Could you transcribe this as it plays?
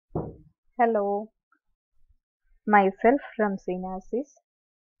Hello, myself Ramsinasis.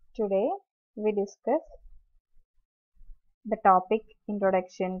 Today we discuss the topic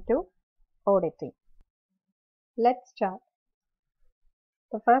Introduction to Auditing. Let's start.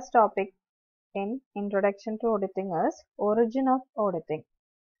 The first topic in Introduction to Auditing is Origin of Auditing.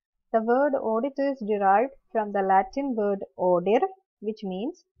 The word audit is derived from the Latin word audire, which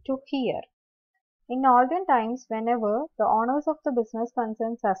means to hear. In olden times, whenever the owners of the business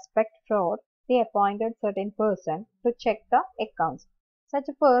concern suspect fraud, they appointed certain person to check the accounts. Such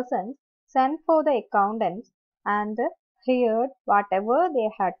a person sent for the accountants and heard whatever they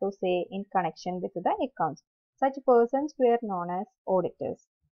had to say in connection with the accounts. Such persons were known as auditors.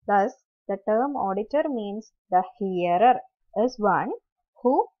 Thus, the term auditor means the hearer is one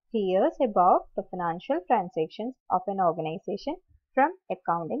who hears about the financial transactions of an organization from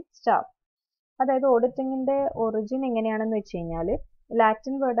accounting staff. അതായത് ഓഡിറ്റിങ്ങിന്റെ origin എങ്ങനെയാണെന്ന് വെച്ച് കഴിഞ്ഞാൽ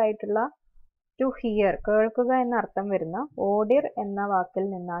Latin word ആയിട്ടുള്ള to here കേൾക്കുക എന്ന അർത്ഥം വരുന്ന ഓഡിർ എന്ന വാക്കിൽ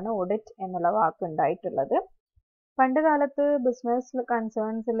നിന്നാണ് ഓഡിറ്റ് എന്നുള്ള വാക്ക് ഉണ്ടായിട്ടുള്ളത്. പണ്ട് കാലത്ത് ബിസിനസ്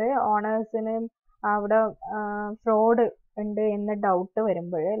കൺസേൺസിൽ ഓണേഴ്സിന് അവിടെ ഫ്രോഡ് ഉണ്ട് എന്ന് ഡൗട്ട്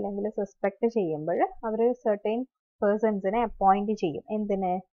വരുമ്പോൾ അല്ലെങ്കിൽ സസ്പെക്ട് ചെയ്യുമ്പോൾ അവർ സെർട്ടൈൻ പേഴ്സൺസിനെ അപ്പോയിന്റ് ചെയ്യും.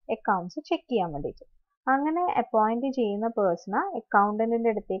 എന്തിന്? അക്കൗണ്ട്സ് ചെക്ക് ചെയ്യാൻ വേണ്ടിയിട്ട്. അങ്ങനെ അപ്പോയിന്റ് ചെയ്യുന്ന പേഴ്സണെ അക്കൗണ്ടന്റിന്റെ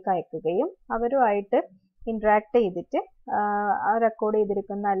അടുത്തേക്ക് അയക്കുകയും അവരുമായിട്ട് ഇന്ററാക്ട് ചെയ്തിട്ട് റെക്കോർഡ്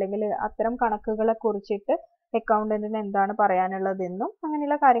ചെയ്തിരിക്കുന്ന അല്ലെങ്കിൽ അത്തരം കണക്കുകളെ കുറിച്ചിട്ട് അക്കൗണ്ടന്റിന് എന്താണ് പറയാനുള്ളതെന്നും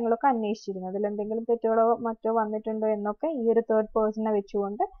അങ്ങനെയുള്ള കാര്യങ്ങളൊക്കെ അന്വേഷിച്ചിരുന്നു. അതിൽ എന്തെങ്കിലും തെറ്റുകളോ മറ്റോ വന്നിട്ടുണ്ടോ എന്നൊക്കെ ഈ ഒരു തേർഡ് പേഴ്സണെ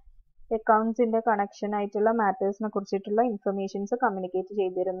വെച്ചുകൊണ്ട് അക്കൗണ്ട്സിന്റെ കണക്ഷൻ ആയിട്ടുള്ള മാറ്റേഴ്സിനെ കുറിച്ചിട്ടുള്ള ഇൻഫർമേഷൻസ് കമ്മ്യൂണിക്കേറ്റ്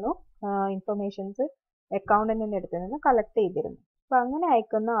ചെയ്തിരുന്നു. ഇൻഫർമേഷൻസ് അക്കൗണ്ടന്റിന്റെ അടുത്ത് നിന്ന് കളക്ട് ചെയ്തിരുന്നു. അപ്പൊ അങ്ങനെ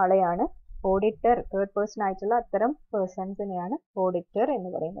അയക്കുന്ന ആളെയാണ് ഓഡിറ്റർ, തേർഡ് പേഴ്സൺ ആയിട്ടുള്ള അത്തരം പേഴ്സൺസിനെയാണ് ഓഡിറ്റർ എന്ന്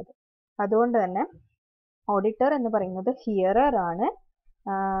പറയുന്നത്. അതുകൊണ്ട് തന്നെ ഓഡിറ്റർ എന്ന് പറയുന്നത് ഹിയറർ ആണ്.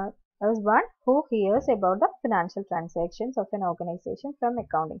 One who here's about the financial transactions of N organisation from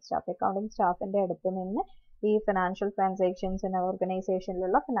accounting staff. Accounting സ്റ്റാഫിന്റെ അടുത്ത് നിന്ന് ഈ ഫിനാൻഷ്യൽ ട്രാൻസാക്ഷൻസിന്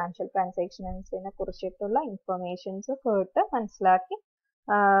ഓർഗനൈസേഷനിലുള്ള ഫിനാൻഷ്യൽ ട്രാൻസാക്ഷൻസിനെ കുറിച്ചിട്ടുള്ള ഇൻഫർമേഷൻസ് കേട്ട് മനസ്സിലാക്കി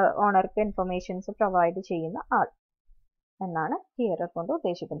ഓണർക്ക് ഇൻഫർമേഷൻസ് പ്രൊവൈഡ് ചെയ്യുന്ന ആൾ എന്നാണ് ഹിയറർ കൊണ്ട്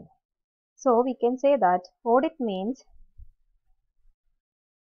ഉദ്ദേശിക്കുന്നത്. So we can say that audit means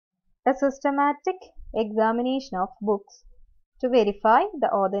a systematic examination of books to verify the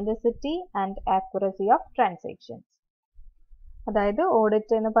authenticity and accuracy of transactions. അതായത്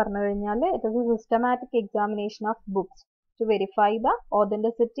ഓഡിറ്റ് എന്ന് പറഞ്ഞു കഴിഞ്ഞാൽ it is a systematic examination of books to verify the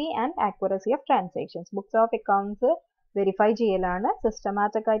authenticity and accuracy of transactions. Books of accounts verify ചെയ്യലാണ്.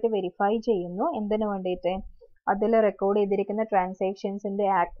 Systematic ആയിട്ട് verify ചെയ്യുന്നു. എന്തിനു വേണ്ടിയിട്ട്? അതിൽ റെക്കോർഡ് ചെയ്തിരിക്കുന്ന ട്രാൻസാക്ഷൻസിന്റെ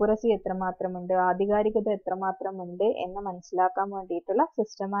ആക്യുറസി എത്രമാത്രമുണ്ട്, ആധികാരികത എത്രമാത്രമുണ്ട് എന്ന് മനസ്സിലാക്കാൻ വേണ്ടിയിട്ടുള്ള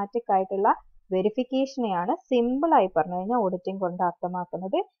സിസ്റ്റമാറ്റിക് ആയിട്ടുള്ള വെരിഫിക്കേഷനെയാണ് സിമ്പിൾ ആയി പറഞ്ഞു കഴിഞ്ഞാൽ ഓഡിറ്റിംഗ് കൊണ്ട്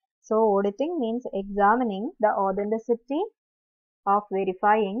അർത്ഥമാക്കുന്നത്. So auditing means examining the authenticity of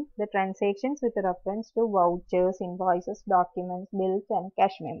verifying the transactions with reference to vouchers, invoices, documents, bills and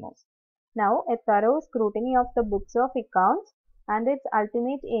cash memos. Now, a thorough scrutiny of the books of accounts and its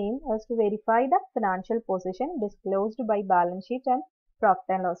ultimate aim is to verify the financial position disclosed by balance sheet and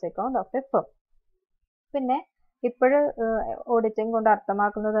profit and loss account of a firm. പിന്നെ ഇപ്പോൾ auditing കൊണ്ട്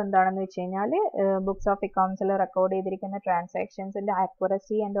അർത്ഥമാക്കുന്നത് എന്താണെന്ന് വെച്ച് കഴിഞ്ഞാൽ books of അക്കൗണ്ട്സിൽ record ചെയ്തിരിക്കുന്ന ട്രാൻസാക്ഷൻസിന്റെ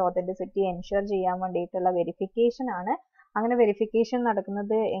accuracy and authenticity ensure ചെയ്യാൻ വേണ്ടിയിട്ടുള്ള വെരിഫിക്കേഷൻ ആണ്. അങ്ങനെ വെരിഫിക്കേഷൻ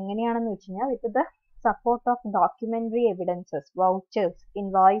നടക്കുന്നത് എങ്ങനെയാണെന്ന് വെച്ച് കഴിഞ്ഞാൽ with the support of documentary evidences, vouchers,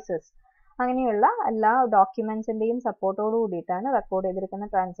 invoices അങ്ങനെയുള്ള എല്ലാ ഡോക്യുമെന്റ്സിന്റെയും സപ്പോർട്ടോട് കൂടിയിട്ടാണ് റെക്കോർഡ് ചെയ്തിരിക്കുന്ന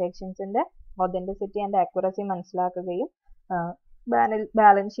ട്രാൻസാക്ഷൻസിന്റെ ഓതന്റിസിറ്റി ആൻഡ് ആക്യുറസി മനസ്സിലാക്കുകയും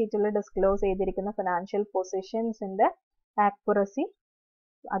ബാലൻസ് ഷീറ്റിൽ ഡിസ്ക്ലോസ് ചെയ്തിരിക്കുന്ന ഫിനാൻഷ്യൽ പൊസിഷൻസിന്റെ ആക്യുറസി,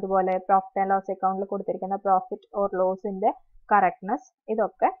 അതുപോലെ പ്രോഫിറ്റ് ആൻഡ് ലോസ് അക്കൗണ്ടിൽ കൊടുത്തിരിക്കുന്ന പ്രോഫിറ്റ് ഓർ ലോസിന്റെ കറക്റ്റ്നെസ്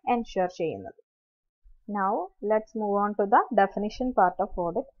ഇതൊക്കെ എൻഷുർ ചെയ്യുന്നത്. Now let's move on to the definition part of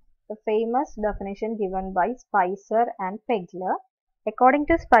audit. The famous definition given by Spicer and Pegler. According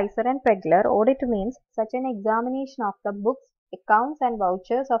to Spicer and Pegler, audit means such an examination of the books, accounts and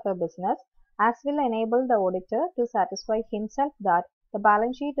vouchers of a business as will enable the auditor to satisfy himself that the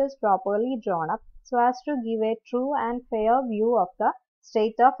balance sheet is properly drawn up so as to give a true and fair view of the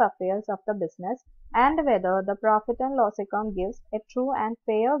state of affairs of the business and whether the profit and loss account gives a true and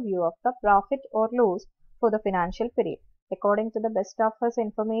fair view of the profit or loss for the financial period according to the best of his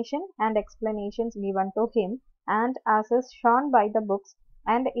information and explanations given to him and as is shown by the books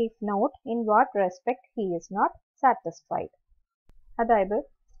and if not in what respect he is not satisfied. അതായത്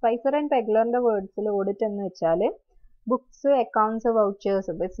Spicer and പെഗ്ലറിന്റെ വേർഡ്സിൽ audit എന്ന് വെച്ചാൽ books, accounts,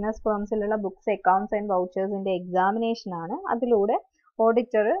 vouchers, business ഫേംസിലുള്ള books, accounts and വൗച്ചേഴ്സിന്റെ examination ആണ്. അതിലൂടെ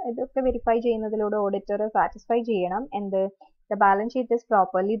auditor ഇതൊക്കെ verify ചെയ്യുന്നതിലൂടെ auditor satisfy ചെയ്യണം എന്ത് the balance sheet is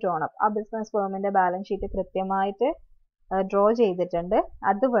properly drawn up. ആ ബിസിനസ് ഫേമിന്റെ ബാലൻസ് ഷീറ്റ് കൃത്യമായിട്ട് ഡ്രോ ചെയ്തിട്ടുണ്ട്.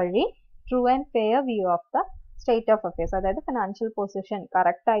 അതുവഴി true and fair view of the state of affairs, അതായത് ഫിനാൻഷ്യൽ പൊസിഷൻ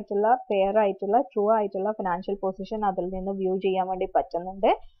കറക്റ്റ് ആയിട്ടുള്ള ഫെയർ ആയിട്ടുള്ള ട്രൂ ആയിട്ടുള്ള ഫിനാൻഷ്യൽ പൊസിഷൻ അതിൽ നിന്ന് വ്യൂ ചെയ്യാൻ വേണ്ടി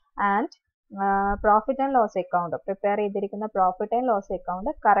പറ്റുന്നുണ്ട്. And profit and loss account prepare ചെയ്തിരിക്കുന്ന profit and loss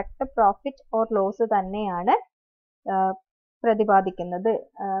account correct profit or loss തന്നെയാണ് പ്രതിപാദിക്കുന്നത്.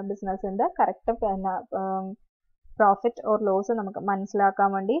 ബിസിനസിന്റെ കറക്റ്റ് പ്രോഫിറ്റ് ഓർ ലോസ് നമുക്ക് മനസ്സിലാക്കാൻ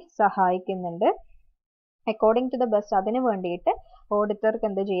വേണ്ടി സഹായിക്കുന്നുണ്ട്. അക്കോർഡിംഗ് ടു ദ ബെസ്റ്റ് അതിന് വേണ്ടിയിട്ട് ഓഡിറ്റർക്ക്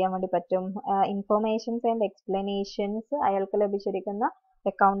എന്ത് ചെയ്യാൻ വേണ്ടി പറ്റും, ഇൻഫോർമേഷൻസ് ആൻഡ് എക്സ്പ്ലനേഷൻസ് അയാൾക്ക് ലഭിച്ചിരിക്കുന്ന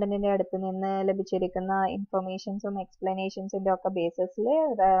അക്കൗണ്ടന്റിന്റെ അടുത്ത് നിന്ന് ലഭിച്ചിരിക്കുന്ന ഇൻഫർമേഷൻസും എക്സ്പ്ലനേഷൻസിന്റെ ഒക്കെ ബേസിസിൽ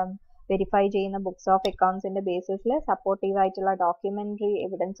വെരിഫൈ ചെയ്യുന്ന ബുക്സ് ഓഫ് അക്കൗണ്ട്സിന്റെ ബേസിസിൽ സപ്പോർട്ടീവ് ആയിട്ടുള്ള ഡോക്യുമെന്ററി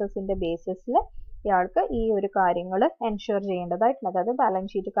എവിഡൻസസിന്റെ ബേസിസിൽ ഇയാൾക്ക് ഈ ഒരു കാര്യങ്ങൾ എൻഷുർ ചെയ്യേണ്ടതായിട്ടുണ്ട്. അതായത്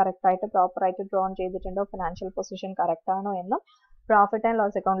ബാലൻസ് ഷീറ്റ് കറക്റ്റ് ആയിട്ട് പ്രോപ്പർ ആയിട്ട് ഡ്രോൺ ചെയ്തിട്ടുണ്ടോ, ഫിനാൻഷ്യൽ പൊസിഷൻ കറക്റ്റ് ആണോ എന്നും പ്രോഫിറ്റ് ആൻഡ്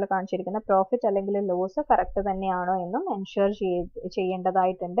ലോസ് അക്കൗണ്ടിൽ കാണിച്ചിരിക്കുന്ന പ്രോഫിറ്റ് അല്ലെങ്കിൽ ലോസ് കറക്റ്റ് തന്നെയാണോ എന്നും എൻഷുർ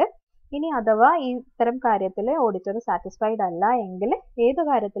ചെയ്യേണ്ടതായിട്ടുണ്ട്. ഇനി അഥവാ ഈ ഇത്തരം കാര്യത്തിൽ ഓഡിറ്റർ സാറ്റിസ്ഫൈഡ് അല്ല എങ്കിൽ ഏത്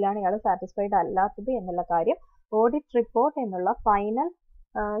കാര്യത്തിലാണ് ഇയാൾ സാറ്റിസ്ഫൈഡ് അല്ലാത്തത് എന്നുള്ള കാര്യം ഓഡിറ്റ് റിപ്പോർട്ട് എന്നുള്ള ഫൈനൽ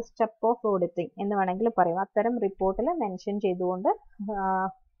സ്റ്റെപ്പ് ഓഫ് ഓഡിറ്റിംഗ് എന്ന് വേണമെങ്കിൽ പറയും. അത്തരം റിപ്പോർട്ടിൽ മെൻഷൻ ചെയ്തുകൊണ്ട്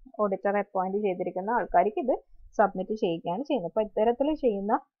ഓഡിറ്റർ അപ്പോയിന്റ് ചെയ്തിരിക്കുന്ന ആൾക്കാർക്ക് ഇത് സബ്മിറ്റ് ചെയ്യുകയാണ് ചെയ്യുന്നത്. അപ്പോൾ ഇത്തരത്തിൽ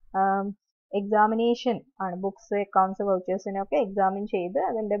ചെയ്യുന്ന എക്സാമിനേഷൻ ആണ്. ബുക്സ് അക്കൗണ്ട്സ് വൗച്ചേഴ്സിനൊക്കെ എക്സാമിൻ ചെയ്ത്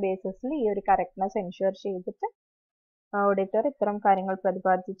അതിന്റെ ബേസിസിൽ ഈ ഒരു കറക്റ്റ്നെസ് എൻഷുർ ചെയ്തിട്ട് ഓഡിറ്റർ ഇത്തരം കാര്യങ്ങൾ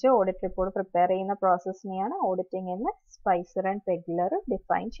പ്രതിപാദിച്ച് ഓഡിറ്റ് റിപ്പോർട്ട് പ്രിപ്പയർ ചെയ്യുന്ന പ്രോസസ്സിനെയാണ് ഓഡിറ്റിംഗ് എന്ന് സ്പൈസർ ആൻഡ് പെഗ്ലർ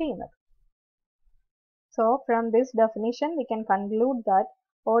ഡിഫൈൻ ചെയ്യുന്നത്. So from this definition we can conclude that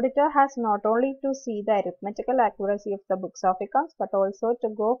auditor has not only to see the arithmetical accuracy of the books of accounts but also to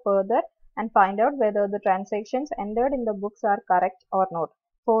go further and find out whether the transactions entered in the books are correct or not.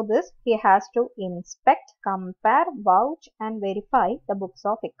 For this he has to inspect, compare, vouch and verify the books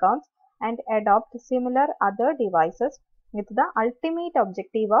of accounts and adopt similar other devices with the ultimate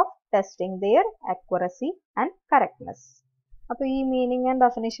objective of testing their accuracy and correctness. അപ്പോൾ ഈ meaning and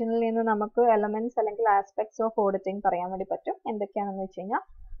ഡെഫിനിഷനിൽ നിന്ന് നമുക്ക് elements അല്ലെങ്കിൽ aspects of auditing പറയാൻ വേണ്ടി പറ്റും. എന്തൊക്കെയാണെന്ന് വെച്ച് കഴിഞ്ഞാൽ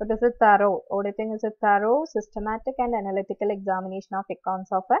it is A thorough auditing is A thorough systematic and analytical examination of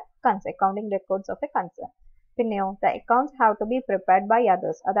accounts of A accounting records of A concern. പിന്നെയോ the accounts have to be prepared by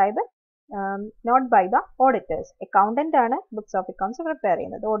others, അതായത് not by the auditors. Accountant ആണ് books of accounts prepare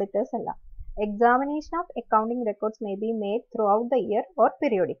ചെയ്യുന്നത്, auditors അല്ല. Examination of accounting records may be made through out the year or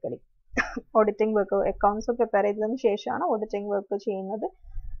periodically. Auditing work accounts prepare ചെയ്തതിനു ശേഷമാണ് auditing work ചെയ്യുന്നത്.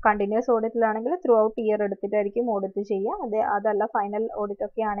 Continuous ഓഡിറ്റിലാണെങ്കിൽ through out year എടുത്തിട്ടായിരിക്കും audit ചെയ്യുക. അതല്ല final audit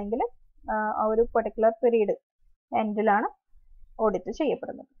ഒക്കെ ആണെങ്കിൽ ആ ഒരു പെർട്ടിക്കുലർ പീരീഡ് എൻഡിലാണ് ഓഡിറ്റ്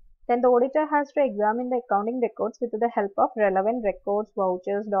ചെയ്യപ്പെടുന്നത്. Then the auditor has to examine the accounting records with the help of relevant records,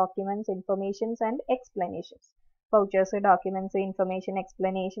 vouchers, documents, informations and explanations. Vouchers, documents, information,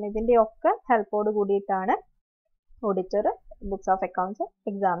 explanation ഇതിന്റെ ഒക്കെ ഹെൽപ്പോട് കൂടിയിട്ടാണ് auditor books of accounts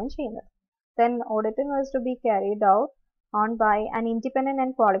examine ചെയ്യുന്നത്. Then auditing is to be carried out on by an independent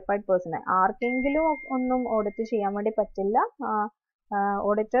and qualified person. ആർക്കെങ്കിലും ഒന്നും audit ചെയ്യാൻ വേണ്ടി പറ്റില്ല.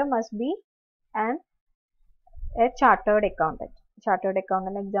 Auditor must be a chartered accountant. Chartered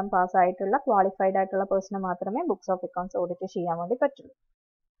accountant exam pass ആയിട്ടുള്ള ക്വാളിഫൈഡ് ആയിട്ടുള്ള person മാത്രമേ books of accounts audit ചെയ്യാൻ വേണ്ടി പറ്റുള്ളൂ.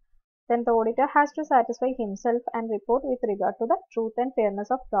 Then the auditor has to satisfy himself and report with regard to the truth and fairness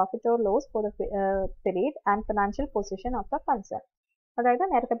of profit or loss for the period and financial position of the concern. അതായത്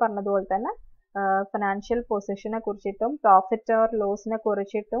നേരത്തെ പറഞ്ഞതുപോലെ തന്നെ financial പൊസിഷനെ കുറിച്ചിട്ടും profit or ലോസിനെ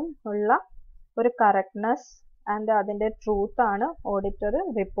കുറിച്ചിട്ടും ഉള്ള ഒരു correctness and അതിന്റെ truth ആണ് ഓഡിറ്റർ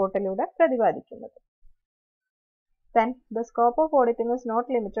റിപ്പോർട്ടിലൂടെ പ്രതിപാദിക്കുന്നത്. Then the scope of auditing is not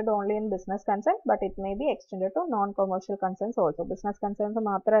limited only in business concern but it may be extended to non-commercial concerns also. Business concerns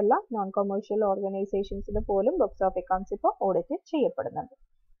മാത്രമല്ല non-commercial organizations പോലും books of accounts ഇപ്പോൾ audit ചെയ്യപ്പെടുന്നുണ്ട്.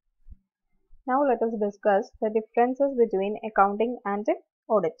 Now let us discuss the differences between accounting and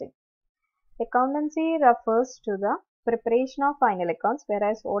auditing. Accountancy refers to the preparation of final accounts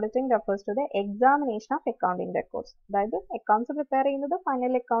whereas auditing refers to the examination of accounting records. അതായത് accounts prepare ചെയ്യുന്നത്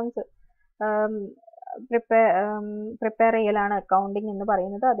final accounts prepare ചെയ്യലാണ് accounting എന്ന്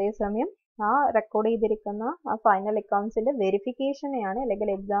പറയുന്നത്. അതേസമയം ആ record ചെയ്തിരിക്കുന്ന ആ final അക്കൗണ്ട്സിന്റെ വെരിഫിക്കേഷനെയാണ് അല്ലെങ്കിൽ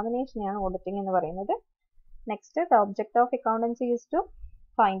എക്സാമിനേഷനെയാണ് ഓഡിറ്റിംഗ് എന്ന് പറയുന്നത്. Next the object of accountancy is to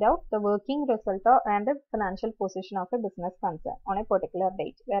find out the working result and financial position of A business concern on A particular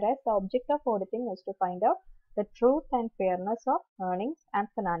date whereas the object of auditing is to find out the truth and fairness of earnings and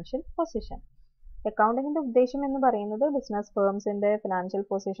financial position. അക്കൗണ്ടിങ്ങിന്റെ ഉദ്ദേശം എന്ന് പറയുന്നത് business ഫേംസിന്റെ financial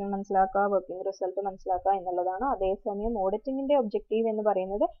position മനസ്സിലാക്കുക, working result മനസ്സിലാക്കുക എന്നുള്ളതാണ്. അതേസമയം ഓഡിറ്റിംഗിന്റെ objective എന്ന്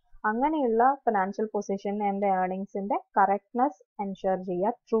പറയുന്നത് അങ്ങനെയുള്ള financial position and ഏർണിംഗ്സിന്റെ correctness ensure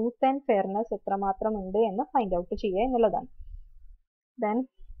ചെയ്യുക, ട്രൂത്ത് ആൻഡ് ഫെയർനെസ് എത്രമാത്രം ഉണ്ട് എന്ന് ഫൈൻഡ് ഔട്ട് ചെയ്യുക എന്നുള്ളതാണ്. Then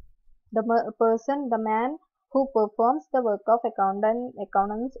the man who performs the work of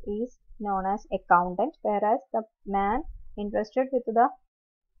accountants is known as accountant, whereas the man interested with the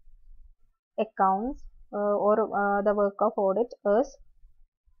accounts or the work of audit is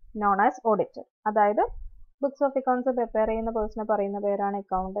known as auditor. അതായത് books of accounts prepare ചെയ്യുന്ന പേഴ്സണെ പറയുന്ന പേരാണ്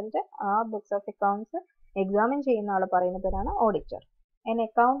accountant. ആ books of accounts examine ചെയ്യുന്ന ആൾ പറയുന്ന പേരാണ് auditor. An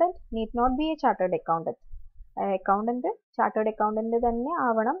accountant need not be a chartered accountant. Accountant chartered accountant തന്നെ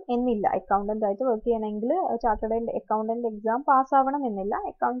ആവണം എന്നില്ല. അക്കൗണ്ടന്റ് ആയിട്ട് വർക്ക് ചെയ്യണമെങ്കിൽ ചാർട്ടേഡ് അക്കൗണ്ടന്റ് എക്സാം പാസ് ആവണം എന്നില്ല.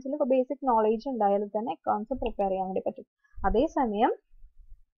 അക്കൗണ്ട്സിൽ ബേസിക് നോളേജ് ഉണ്ടായാൽ തന്നെ അക്കൗണ്ട്സ് പ്രിപ്പയർ ചെയ്യാൻ വേണ്ടി പറ്റും. അതേസമയം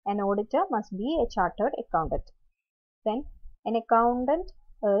an auditor must be a chartered accountant. Then an accountant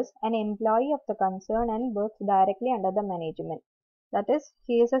is an employee of the concern and works directly under the management. That is,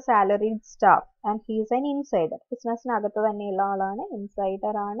 he is a salaried staff and he is an insider. ബിസിനസ്സിനകത്ത് തന്നെയുള്ള ആളാണ്,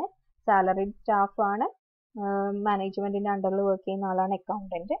 insider ആണ്, salaried staff ആണ്, മാനേജ്മെന്റിന്റെ അണ്ടറിൽ work ചെയ്യുന്ന ആളാണ്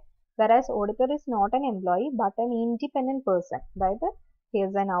accountant. Whereas auditor is not an employee but an independent person. അതായത് he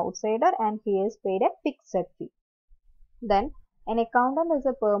is an outsider and he is paid a fixed fee. Then an accountant is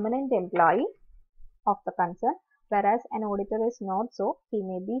a permanent employee of the concern, whereas an auditor is not so. He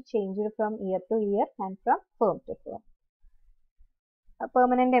may be changed from year to year and from firm to firm.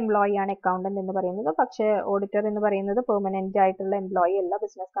 Permanent employee ആണ് accountant എന്ന് പറയുന്നത്. പക്ഷേ auditor എന്ന് പറയുന്നത് permanent ആയിട്ടുള്ള employee അല്ല.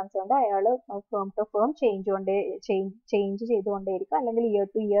 Business concerned അയാൾ firm to firm change ചെയ്തുകൊണ്ടേയിരിക്കും, അല്ലെങ്കിൽ ഇയർ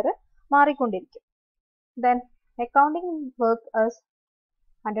ടു ഇയർ മാറിക്കൊണ്ടിരിക്കും. Then accounting work is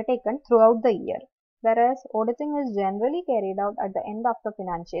undertaken throughout the year, whereas auditing is generally carried out at the end of the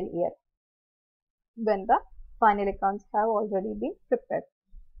financial year when the final accounts have already been prepared.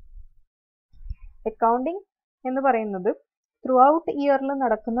 Accounting എന്ന് പറയുന്നത് through out ഇയറിൽ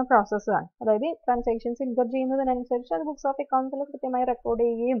നടക്കുന്ന പ്രോസസ്സാണ്. അതായത് transactions incur ചെയ്യുന്നതിനനുസരിച്ച് അത് books of അക്കൗണ്ട്സിൽ കൃത്യമായി record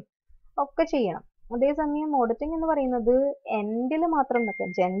ചെയ്യുകയും ഒക്കെ ചെയ്യണം. അതേസമയം ഓഡിറ്റിംഗ് എന്ന് പറയുന്നത് എൻഡിൽ മാത്രം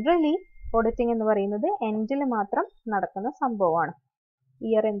ജനറലി ഓഡിറ്റിംഗ് എന്ന് പറയുന്നത് എൻഡിൽ മാത്രം നടക്കുന്ന സംഭവമാണ്.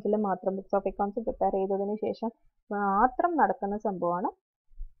 ഇയർ എൻഡിൽ മാത്രം ബുക്സ് ഓഫ് അക്കൗണ്ട്സ് പ്രിപ്പയർ ചെയ്തതിന് ശേഷം മാത്രം നടക്കുന്ന സംഭവമാണ്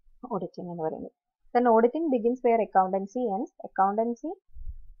ഓഡിറ്റിംഗ് എന്ന് പറയുന്നത്. Then auditing begins where accountancy ends. Accountancy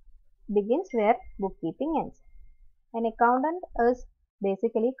begins where bookkeeping ends. An accountant is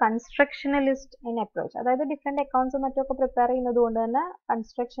basically constructionalist in approach. അതായത് ഡിഫറെന്റ് അക്കൗണ്ട്സ് മറ്റൊക്കെ പ്രിപ്പയർ ചെയ്യുന്നത് കൊണ്ട് തന്നെ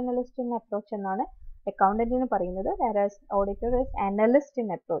കൺസ്ട്രക്ഷണലിസ്റ്റ് ഇൻ അപ്രോച്ച് എന്നാണ് അക്കൗണ്ടന്റിന് പറയുന്നത്. whereas auditor is analyst in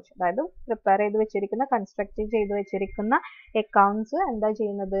approach. അതായത് പ്രിപ്പയർ ചെയ്ത് വെച്ചിരിക്കുന്ന കൺസ്ട്രക്ട് ചെയ്ത് വെച്ചിരിക്കുന്ന അക്കൗണ്ട്സ് എന്താ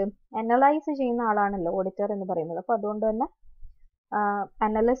ചെയ്യുന്നത്, അനലൈസ് ചെയ്യുന്ന ആളാണല്ലോ ഓഡിറ്റർ എന്ന് പറയുന്നത്. അപ്പോൾ അതുകൊണ്ട് തന്നെ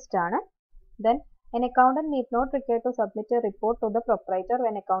അനലിസ്റ്റ് ആണ്. Then an accountant need not require to submit a report to the proprietor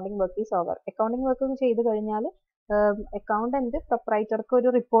when accounting work is over. Accounting work ചെയ്ത് കഴിഞ്ഞാൽ അക്കൗണ്ടന്റ് പ്രൊപ്പറൈറ്റർക്ക് ഒരു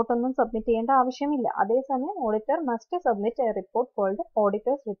റിപ്പോർട്ട് ഒന്നും സബ്മിറ്റ് ചെയ്യേണ്ട ആവശ്യമില്ല. അതേസമയം auditor must submit A report called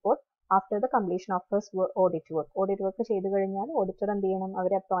auditors report after the completion of his audit work. Audit work ചെയ്ത് കഴിഞ്ഞാൽ auditor എന്ത് ചെയ്യണം,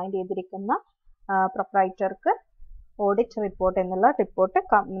 അവരെ അപ്പോയിന്റ് ചെയ്തിരിക്കുന്ന പ്രൊപ്പറൈറ്റർക്ക് ഓഡിറ്റ് റിപ്പോർട്ട് എന്നുള്ള റിപ്പോർട്ട്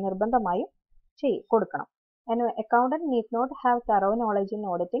നിർബന്ധമായും കൊടുക്കണം. An accountant need not have thorough knowledge in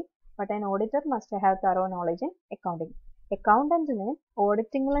auditing, but an auditor must have thorough knowledge in accounting. അക്കൗണ്ടന്റിന്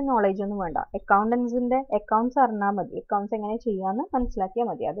ഓഡിറ്റിംഗിൽ knowledge ഒന്നും വേണ്ട. അക്കൗണ്ടൻസിന്റെ അക്കൗണ്ട്സ് അറിഞ്ഞാൽ മതി, അക്കൗണ്ട്സ് എങ്ങനെ ചെയ്യാമെന്ന് മനസ്സിലാക്കിയാൽ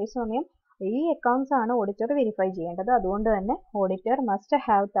മതി. അതേസമയം ഈ അക്കൗണ്ട്സ് ആണ് ഓഡിറ്റർ വെരിഫൈ ചെയ്യേണ്ടത്. അതുകൊണ്ട് തന്നെ auditor must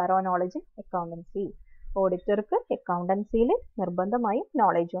have thorough knowledge in accountancy. ഓഡിറ്റർക്ക് അക്കൗണ്ടൻസിയിൽ നിർബന്ധമായും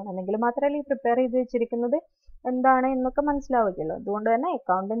നോളേജ് വേണം, അല്ലെങ്കിൽ മാത്രമല്ല ഈ പ്രിപ്പയർ ചെയ്ത് വെച്ചിരിക്കുന്നത് എന്താണ് എന്നൊക്കെ മനസ്സിലാവുകയുള്ളൂ. അതുകൊണ്ട് തന്നെ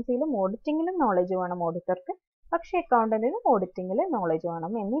അക്കൗണ്ടൻസിയിലും ഓഡിറ്റിംഗിലും നോളേജ് വേണം ഓഡിറ്റർക്ക്. പക്ഷേ അക്കൗണ്ടന്റിന് ഓഡിറ്റിംഗിൽ നോളേജ്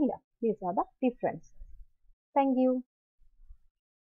വേണം എന്നില്ല. These are the difference. Thank you.